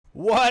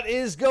What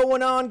is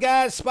going on,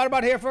 guys?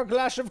 Spiderbot here for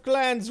Clash of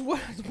Clans.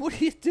 What are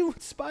you doing,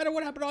 Spider?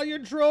 What happened to all your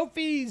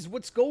trophies?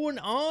 What's going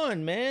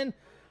on, man?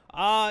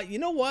 You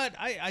know what?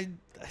 I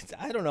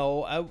don't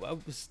know. I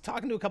was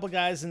talking to a couple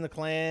guys in the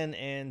clan,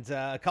 and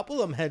a couple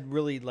of them had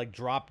really like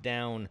dropped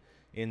down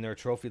in their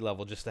trophy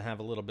level just to have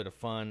a little bit of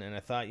fun. And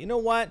I thought, you know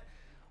what?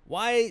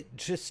 Why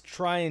just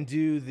try and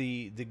do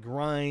the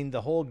grind,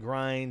 the whole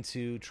grind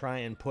to try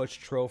and push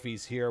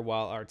trophies here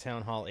while our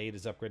Town Hall 8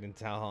 is upgrading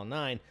to Town Hall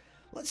 9?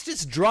 Let's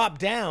just drop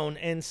down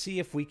and see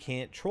if we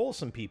can't troll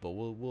some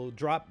people. We'll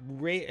drop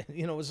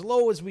as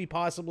low as we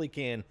possibly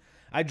can.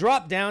 I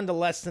dropped down to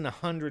less than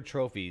 100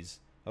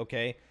 trophies,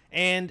 okay?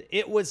 And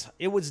it was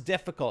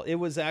difficult. It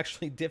was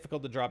actually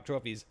difficult to drop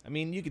trophies. I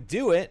mean, you could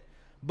do it,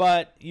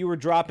 but you were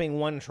dropping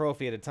one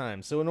trophy at a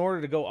time. So in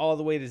order to go all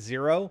the way to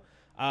 0,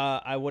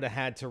 I would have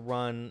had to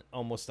run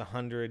almost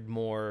 100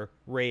 more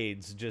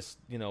raids, just,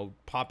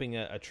 popping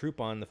a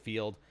troop on the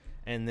field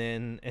and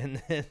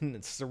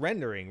then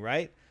surrendering,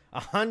 right?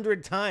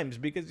 100 times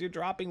because you're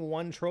dropping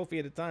one trophy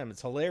at a time.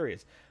 It's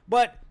hilarious.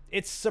 But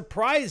it's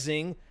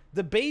surprising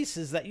the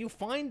bases that you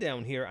find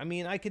down here. I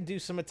mean, I can do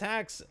some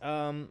attacks.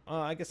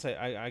 I guess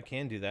I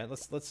can do that.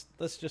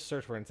 Let's just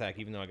search for an attack,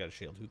 even though I got a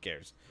shield. Who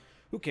cares?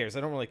 Who cares?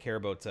 I don't really care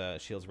about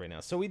shields right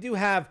now. So we do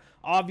have,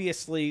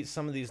 obviously,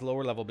 some of these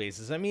lower level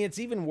bases. I mean, it's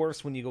even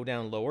worse when you go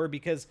down lower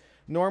because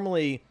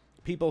normally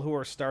people who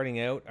are starting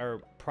out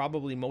are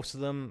probably, most of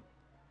them,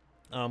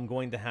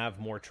 going to have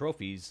more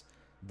trophies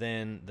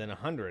than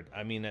 100.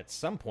 I mean, at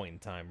some point in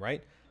time,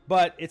 right?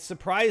 But it's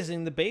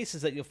surprising the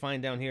bases that you'll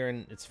find down here,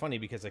 and it's funny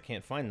because I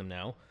can't find them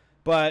now.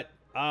 But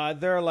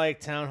they're like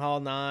Town Hall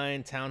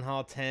 9, Town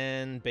Hall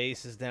 10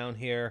 bases down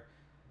here.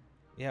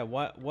 Yeah,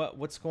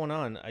 what's going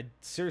on?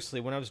 Seriously,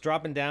 when I was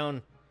dropping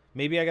down,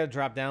 maybe I got to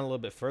drop down a little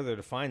bit further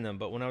to find them.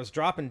 But when I was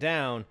dropping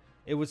down,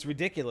 it was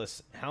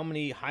ridiculous how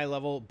many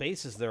high-level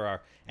bases there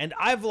are, and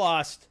I've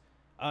lost.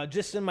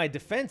 Just in my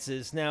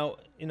defenses now,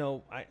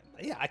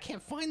 I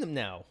can't find them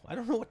now. I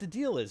don't know what the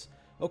deal is.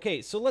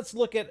 Okay, so let's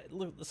look at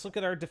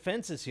our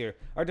defenses here.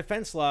 Our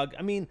defense log.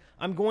 I mean,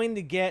 I'm going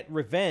to get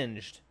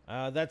revenged.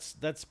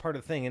 That's part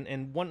of the thing.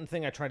 And one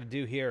thing I try to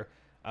do here,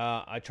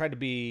 I try to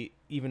be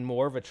even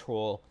more of a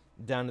troll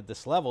down at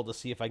this level to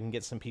see if I can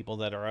get some people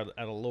that are at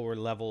a lower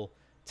level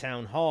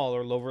town hall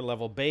or lower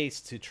level base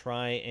to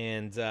try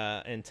and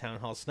town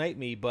hall snipe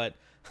me, but.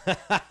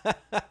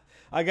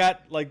 I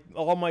got, like,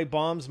 all my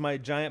bombs, my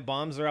giant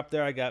bombs are up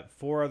there. I got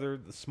 4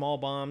 other small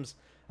bombs.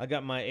 I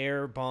got my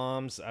air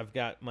bombs. I've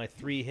got my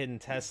 3 hidden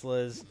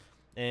Teslas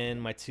and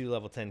my 2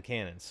 level 10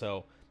 cannons.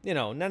 So,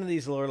 none of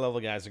these lower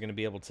level guys are going to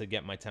be able to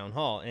get my town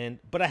hall.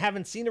 But I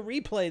haven't seen a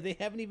replay. They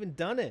haven't even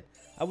done it.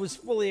 I was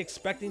fully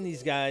expecting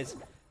these guys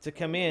to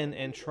come in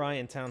and try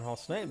and town hall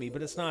snipe me,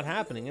 but it's not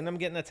happening. And I'm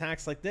getting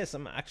attacks like this.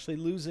 I'm actually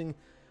losing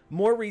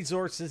more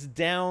resources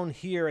down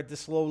here at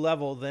this low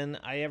level than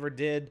I ever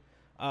did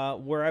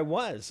where I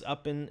was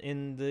up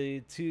in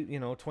the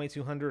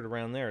 2200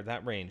 around there,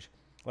 that range.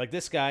 Like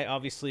this guy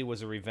obviously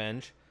was a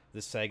revenge,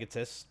 this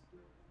Sagatus.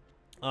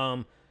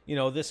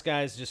 This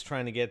guy's just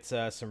trying to get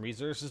some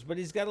resources, but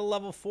he's got a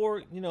level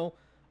 4,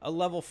 a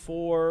level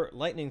 4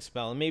 lightning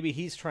spell, and maybe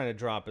he's trying to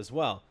drop as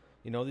well.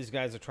 These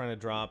guys are trying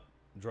to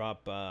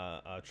drop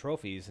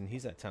trophies, and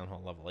he's at Town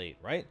Hall level 8,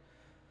 right?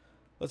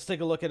 Let's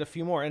take a look at a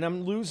few more. And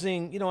I'm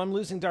losing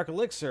Dark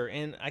Elixir,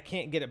 and I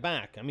can't get it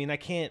back. I mean, I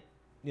can't,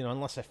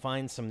 unless I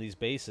find some of these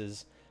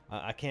bases,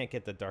 I can't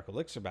get the Dark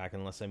Elixir back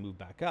unless I move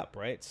back up,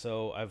 right?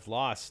 So I've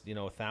lost,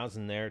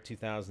 1,000 there,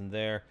 2,000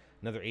 there,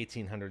 another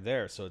 1,800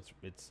 there. So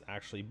it's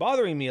actually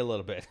bothering me a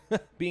little bit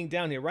being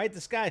down here, right?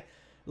 This guy,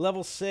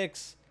 level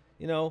 6,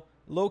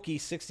 Loki,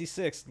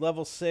 66,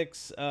 level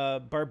 6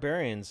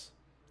 Barbarians,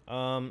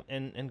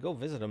 and go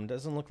visit him.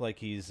 Doesn't look like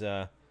he's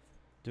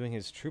doing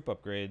his troop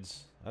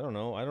upgrades. I don't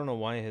know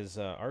why his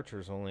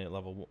archer's only at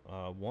level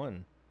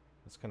 1.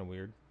 That's kind of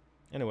weird.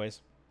 Anyways.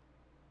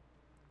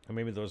 Or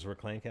maybe those were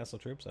Clan Castle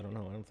troops. I don't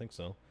know. I don't think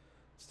so.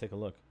 Let's take a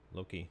look.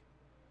 Loki.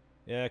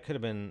 Yeah, it could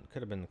have been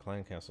the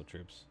Clan Castle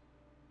troops.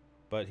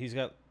 But he's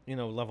got,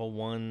 level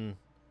 1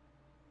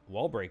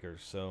 wall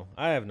breakers, so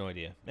I have no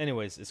idea.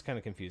 Anyways, it's kind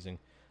of confusing.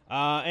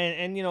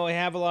 And I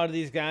have a lot of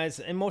these guys,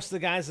 and most of the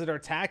guys that are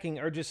attacking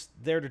are just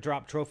there to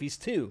drop trophies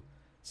too.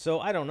 So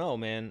I don't know,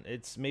 man.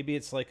 Maybe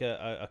it's like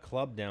a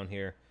club down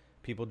here.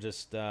 People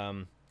just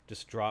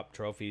drop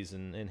trophies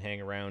and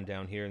hang around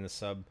down here in the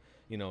sub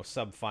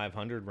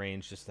 500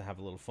 range just to have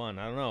a little fun.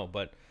 I don't know,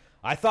 but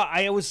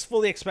I was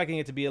fully expecting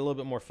it to be a little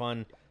bit more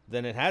fun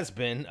than it has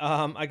been.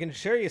 I can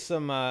share you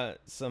some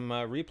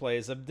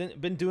replays.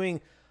 I've been doing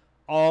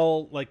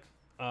all, like,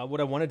 what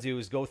I want to do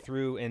is go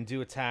through and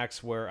do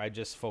attacks where I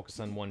just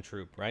focus on one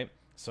troop, right?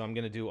 So I'm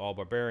going to do all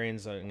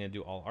Barbarians, I'm going to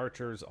do all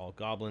Archers, all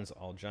Goblins,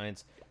 all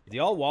Giants. The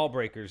all Wall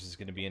Breakers is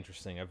going to be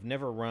interesting. I've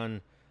never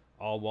run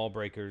all Wall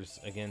Breakers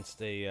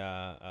against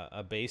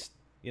a base,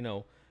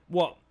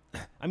 well,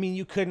 I mean,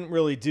 you couldn't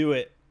really do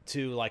it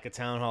to like a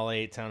Town Hall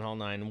 8, Town Hall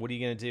 9. What are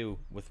you going to do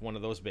with one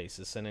of those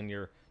bases? Send in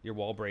your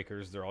wall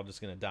breakers. They're all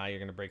just going to die. You're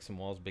going to break some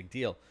walls. Big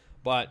deal.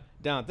 But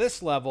down at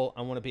this level,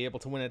 I want to be able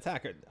to win an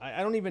attack.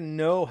 I don't even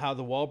know how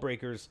the wall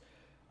breakers,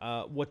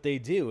 what they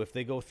do. If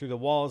they go through the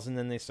walls and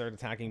then they start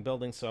attacking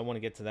buildings, so I want to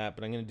get to that.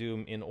 But I'm going to do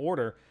them in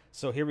order.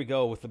 So here we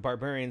go with the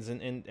barbarians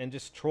and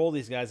just troll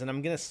these guys. And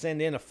I'm going to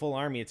send in a full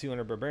army of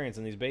 200 barbarians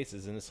in these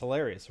bases. And it's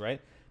hilarious, right?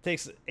 It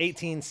takes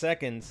 18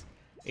 seconds.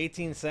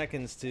 18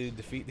 seconds to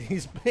defeat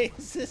these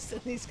bases.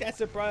 And these guys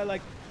are probably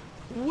like,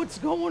 what's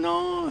going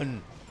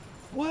on?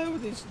 Why were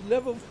these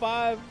level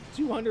 5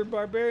 200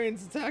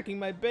 barbarians attacking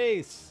my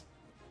base?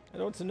 I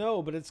don't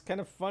know, but it's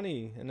kind of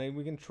funny, and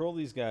we can troll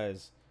these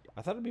guys.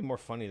 I thought it'd be more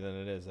funny than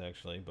it is,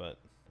 actually, but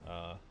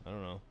I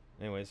don't know.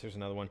 Anyways, here's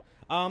another one.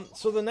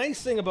 So the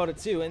nice thing about it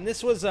too, and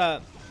this was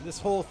this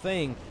whole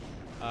thing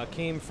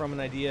came from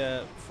an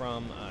idea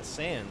from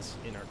Sans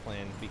in our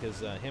clan,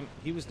 because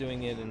he was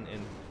doing it, and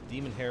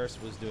Demon Harris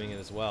was doing it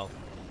as well,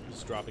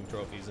 just dropping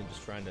trophies and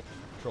just trying to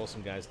troll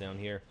some guys down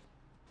here.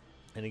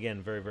 And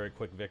again, very, very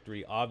quick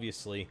victory,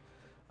 obviously.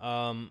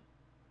 So,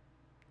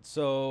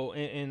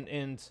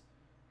 and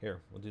here,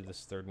 we'll do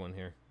this third one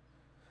here.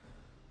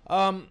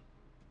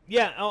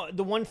 Yeah,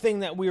 the one thing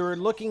that we were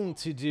looking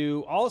to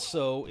do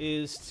also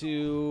is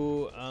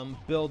to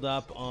build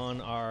up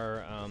on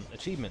our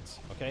achievements.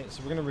 Okay,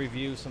 so we're going to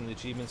review some of the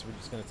achievements. We're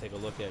just going to take a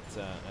look at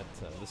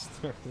this.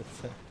 Look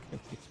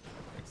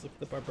at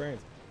the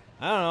barbarians.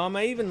 I don't know. Am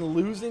I even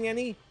losing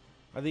any?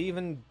 Are they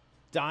even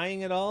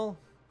dying at all?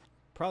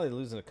 Probably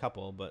losing a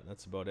couple, but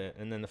that's about it.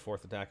 And then the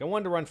fourth attack. I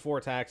wanted to run 4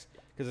 attacks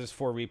because there's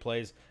 4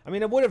 replays. I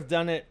mean, I would have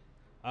done it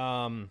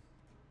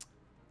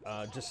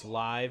just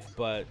live,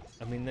 but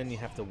I mean, then you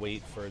have to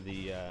wait for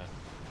the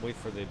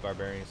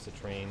barbarians to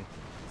train.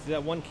 See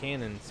that one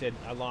cannon? See,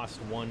 I lost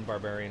 1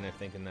 barbarian, I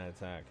think, in that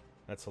attack.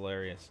 That's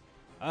hilarious.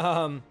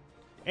 And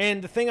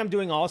the thing I'm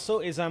doing also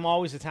is I'm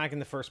always attacking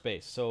the first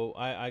base. So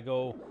I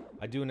do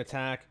an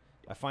attack.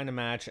 I find a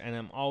match, and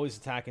I'm always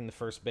attacking the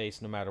first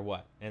base no matter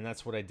what. And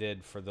that's what I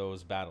did for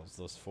those battles,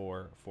 those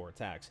four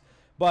attacks.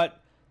 But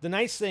the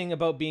nice thing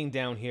about being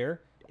down here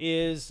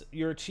is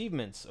your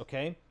achievements,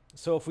 okay?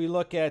 So if we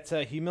look at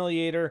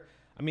Humiliator,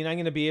 I mean, I'm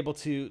going to be able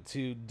to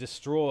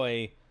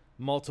destroy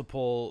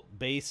multiple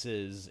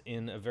bases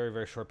in a very,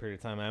 very short period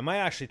of time. I might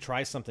actually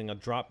try something. I'll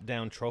drop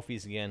down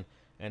trophies again,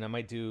 and I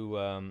might do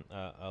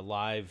a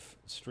live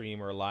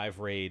stream or a live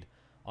raid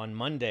on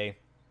Monday,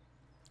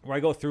 where I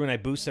go through and I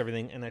boost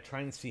everything, and I try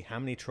and see how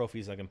many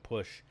trophies I can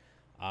push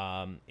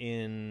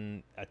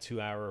in a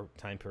 2-hour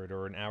time period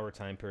or an hour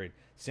time period.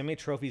 See how many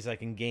trophies I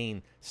can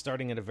gain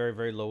starting at a very,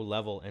 very low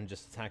level and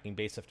just attacking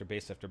base after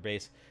base after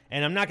base.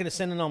 And I'm not going to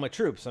send in all my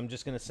troops. I'm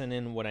just going to send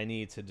in what I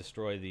need to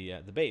destroy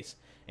the base.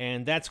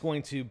 And that's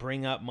going to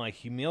bring up my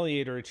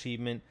Humiliator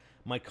achievement,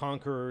 my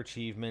Conqueror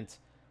achievement,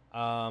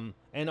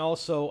 and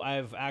also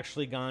I've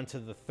actually gone to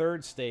the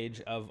 3rd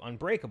stage of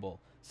Unbreakable.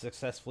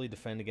 Successfully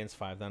defend against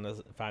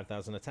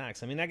 5,000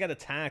 attacks. I mean, I got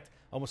attacked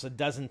almost a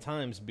dozen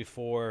times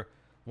before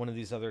one of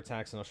these other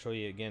attacks, and I'll show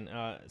you again.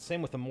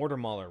 Same with the Mortar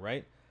Mauler,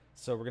 right?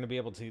 So we're going to be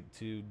able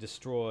to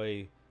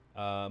destroy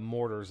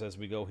mortars as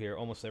we go here.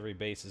 Almost every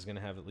base is going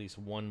to have at least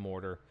 1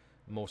 mortar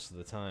most of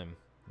the time,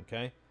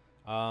 okay?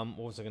 What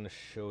was I going to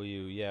show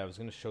you? Yeah, I was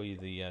going to show you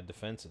the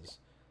defenses.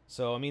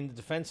 So, I mean, the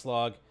defense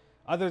log,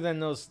 other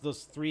than those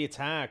 3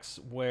 attacks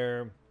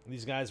where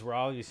these guys were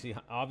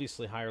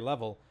obviously higher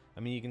level, I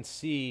mean, you can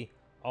see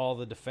all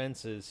the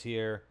defenses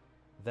here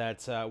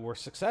that were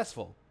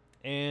successful.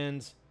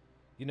 And,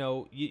 you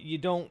know, you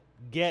don't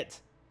get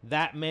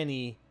that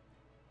many,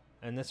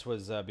 and this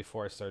was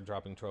before I started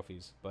dropping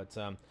trophies, but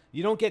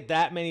you don't get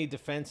that many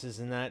defenses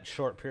in that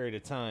short period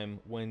of time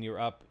when you're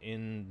up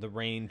in the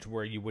range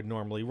where you would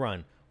normally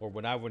run, or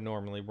what I would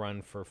normally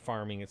run for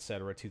farming,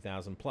 etc.,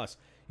 2,000 plus.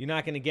 You're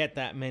not going to get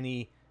that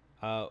many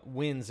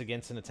wins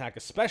against an attack,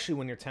 especially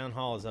when your town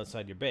hall is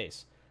outside your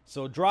base.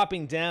 So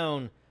dropping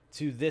down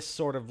to this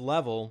sort of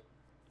level,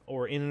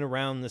 or in and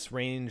around this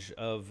range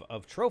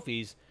of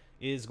trophies,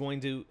 is going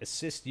to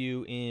assist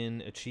you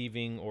in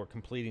achieving or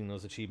completing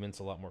those achievements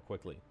a lot more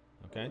quickly.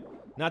 Okay?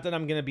 Not that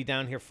I'm going to be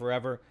down here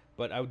forever,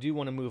 but I do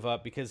want to move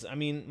up because, I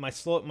mean,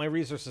 my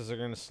resources are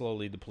going to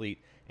slowly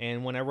deplete.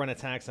 And when I run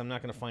attacks, I'm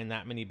not going to find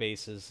that many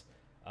bases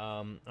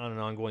on an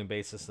ongoing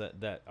basis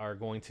that are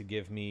going to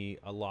give me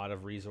a lot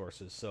of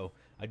resources. So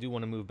I do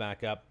want to move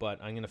back up,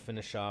 but I'm going to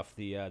finish off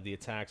the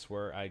attacks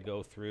where I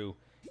go through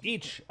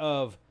each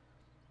of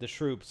the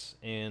troops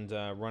and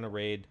run a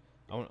raid.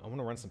 I want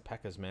to run some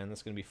P.E.K.K.A.s, man.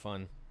 That's going to be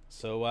fun.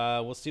 So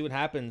we'll see what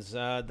happens.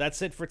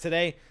 That's it for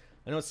today.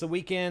 I know it's the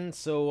weekend,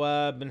 so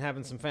I've been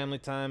having some family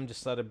time.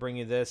 Just thought I'd bring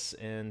you this,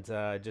 and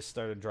just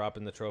started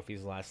dropping the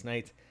trophies last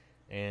night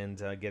and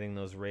getting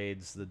those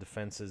raids, the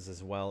defenses,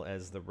 as well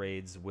as the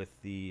raids with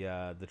the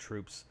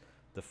troops,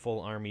 the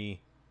full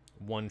army,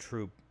 1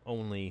 troop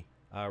only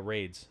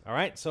raids. All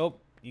right, so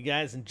you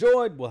guys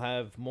enjoyed. We'll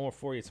have more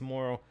for you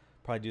tomorrow.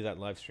 Probably do that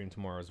live stream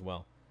tomorrow as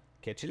well.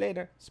 Catch you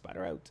later.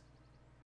 Spider out.